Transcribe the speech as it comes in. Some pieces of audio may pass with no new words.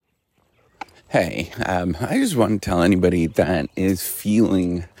Hey, I just want to tell anybody that is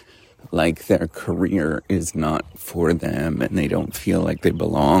feeling like their career is not for them and they don't feel like they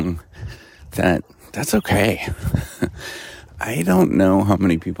belong, that's okay. I don't know how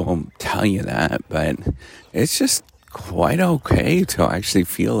many people tell you that, but it's just quite okay to actually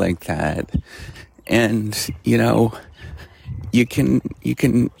feel like that. And, you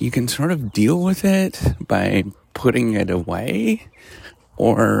can sort of deal with it by putting it away,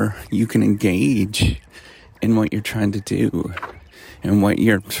 or you can engage in what you're trying to do and what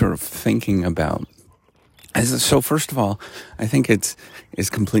you're sort of thinking about. So first of all, I think it's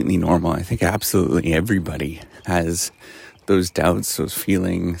completely normal. I think absolutely everybody has those doubts, those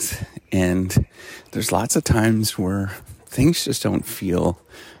feelings, and there's lots of times where things just don't feel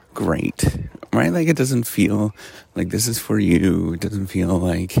great, right? Like it doesn't feel like this is for you. It doesn't feel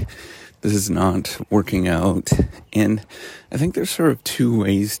like this is not working out. And I think there's sort of two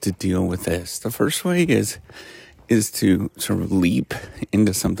ways to deal with this. The first way is to sort of leap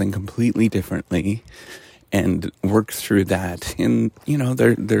into something completely differently and work through that. And,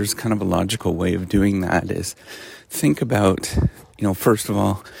 there's kind of a logical way of doing that is think about, first of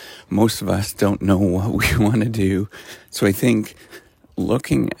all, most of us don't know what we want to do. So I think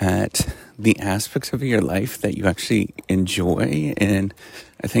looking at the aspects of your life that you actually enjoy, and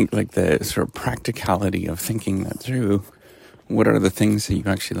I think like the sort of practicality of thinking that through, what are the things that you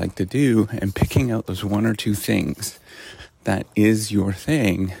actually like to do, and picking out those one or two things that is your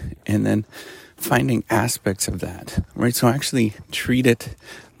thing, and then finding aspects of that, right? So actually treat it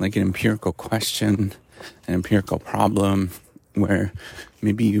like an empirical question, an empirical problem, where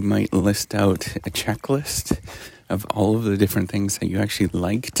maybe you might list out a checklist of all of the different things that you actually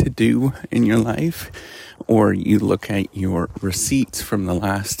like to do in your life, or you look at your receipts from the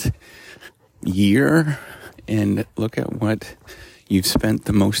last year and look at what you've spent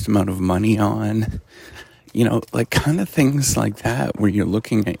the most amount of money on, like kind of things like that, where you're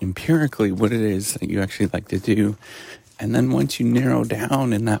looking at empirically what it is that you actually like to do. And then once you narrow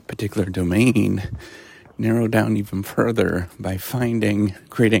down in that particular domain, narrow down even further by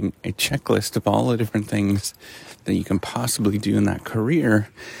creating a checklist of all the different things that you can possibly do in that career,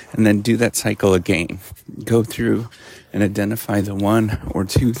 and then do that cycle again. Go through and identify the one or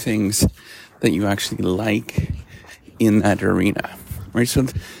two things that you actually like in that arena, right? So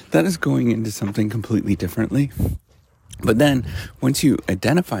that is going into something completely differently. But then once you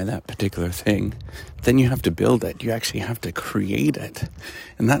identify that particular thing, then you have to build it. You actually have to create it.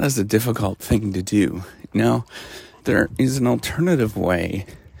 And that is a difficult thing to do. Now, there is an alternative way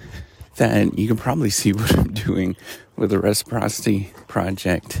that you can probably see what I'm doing with the reciprocity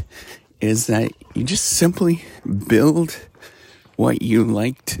project, is that you just simply build what you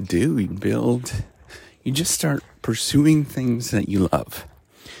like to do. You just start pursuing things that you love.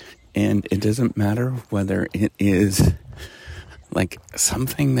 And it doesn't matter whether it is like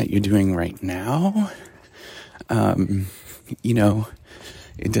something that you're doing right now.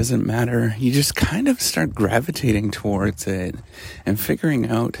 It doesn't matter. You just kind of start gravitating towards it and figuring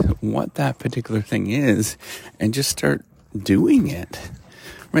out what that particular thing is and just start doing it,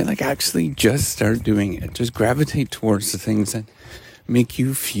 right? Like actually just start doing it. Just gravitate towards the things that make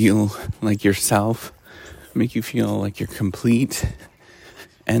you feel like yourself, make you feel like you're complete.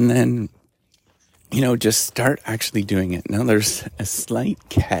 And then, just start actually doing it. Now there's a slight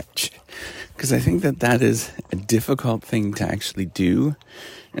catch, because I think that is a difficult thing to actually do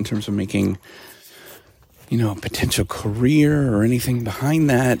in terms of making, a potential career or anything behind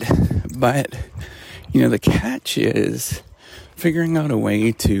that. But, the catch is figuring out a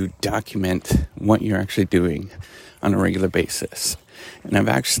way to document what you're actually doing on a regular basis. And I've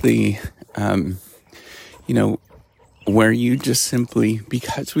actually, where you just simply,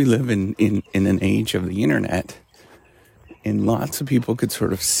 because we live in an age of the internet, and lots of people could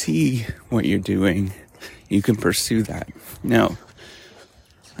sort of see what you're doing, you can pursue that. Now,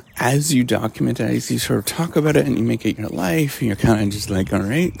 as you document it, as you sort of talk about it and you make it your life, and you're kind of just like, all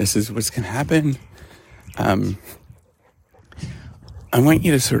right, this is what's going to happen. I want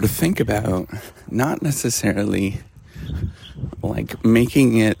you to sort of think about not necessarily like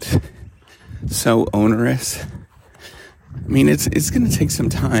making it so onerous. I mean, it's going to take some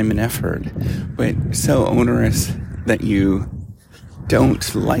time and effort, but so onerous that you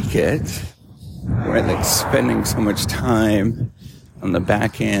don't like it, right? Like spending so much time on the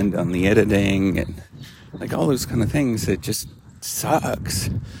back end, on the editing, and like all those kind of things, it just sucks.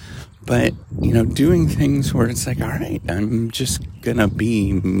 But, doing things where it's like, all right, I'm just going to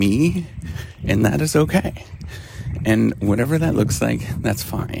be me, and that is okay. And whatever that looks like, that's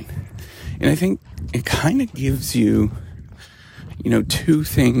fine. And I think it kind of gives you, two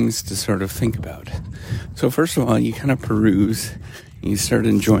things to sort of think about. So first of all, you kind of peruse, you start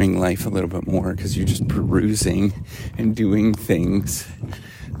enjoying life a little bit more because you're just perusing and doing things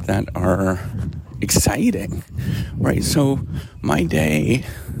that are exciting, right? So my day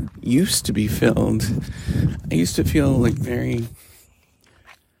used to be filled, I used to feel like very,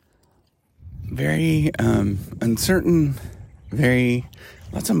 very uncertain,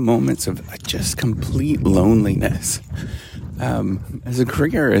 lots of moments of just complete loneliness. As a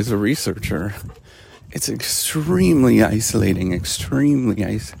career, as a researcher, it's extremely isolating,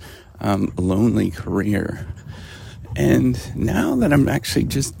 lonely career. And now that I'm actually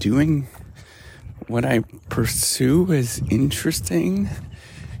just doing what I pursue as interesting,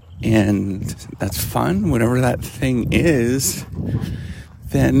 and that's fun, whatever that thing is,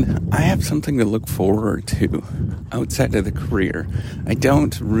 then I have something to look forward to outside of the career. I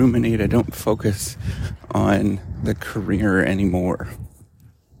don't ruminate, I don't focus on the career anymore.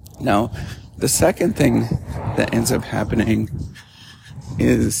 Now, the second thing that ends up happening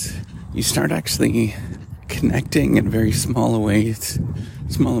is you start actually connecting in very small ways,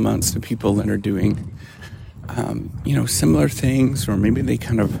 small amounts to people that are doing, similar things, or maybe they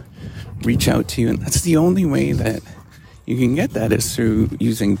kind of reach out to you. And that's the only way that you can get that is through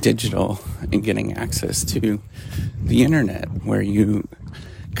using digital and getting access to the internet, where you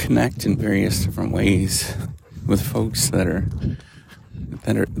connect in various different ways with folks that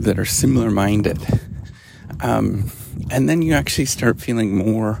are similar-minded. And then you actually start feeling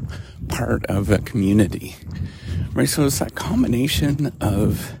more part of a community, right? So it's that combination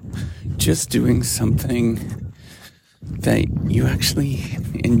of just doing something that you actually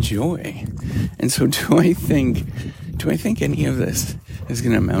enjoy. And so do I think any of this is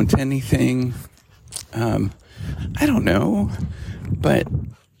going to amount to anything? I don't know, but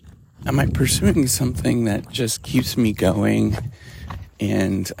am I pursuing something that just keeps me going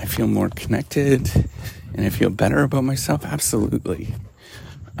and I feel more connected and I feel better about myself? Absolutely.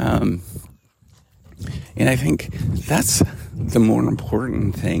 And I think that's the more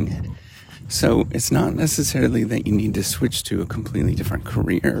important thing. So it's not necessarily that you need to switch to a completely different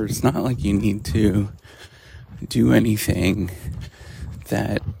career. It's not like you need to do anything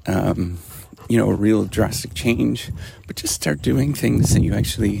that, a real drastic change, but just start doing things that you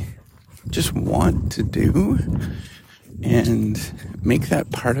actually just want to do and make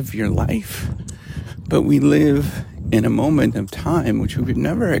that part of your life. But we live in a moment of time, which we've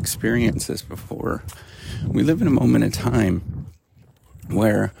never experienced this before. We live in a moment of time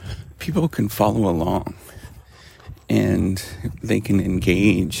where people can follow along and they can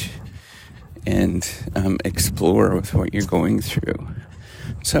engage and explore with what you're going through.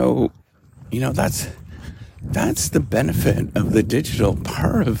 So, that's the benefit of the digital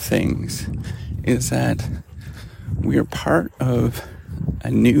part of things, is that we're part of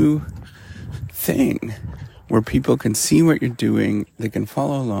a new thing where people can see what you're doing, they can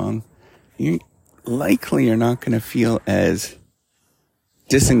follow along. You likely are not going to feel as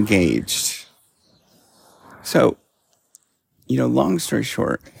disengaged. So, long story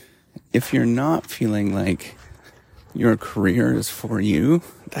short, if you're not feeling like your career is for you,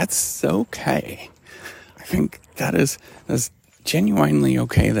 that's okay. I think that's genuinely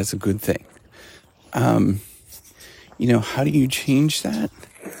okay. That's a good thing. How do you change that?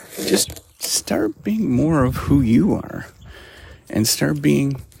 Just start being more of who you are and start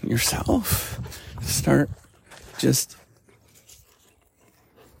being yourself. Start just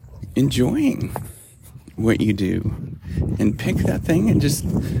enjoying what you do and pick that thing and just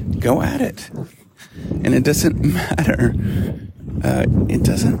go at it. And it doesn't matter. It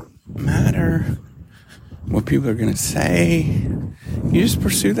doesn't matter what people are going to say. You just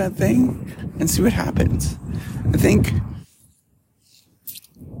pursue that thing and see what happens. I think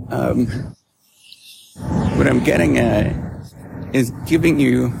what I'm getting at is giving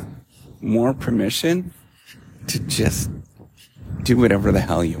you more permission to just do whatever the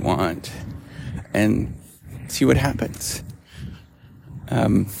hell you want and see what happens.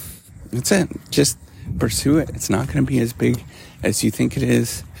 That's it. Just pursue it. It's not going to be as big as you think it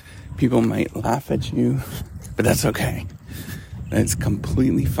is. People might laugh at you, but that's okay. That's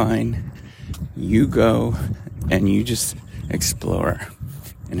completely fine. You go and you just explore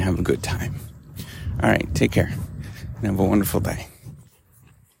and have a good time. All right, take care and have a wonderful day.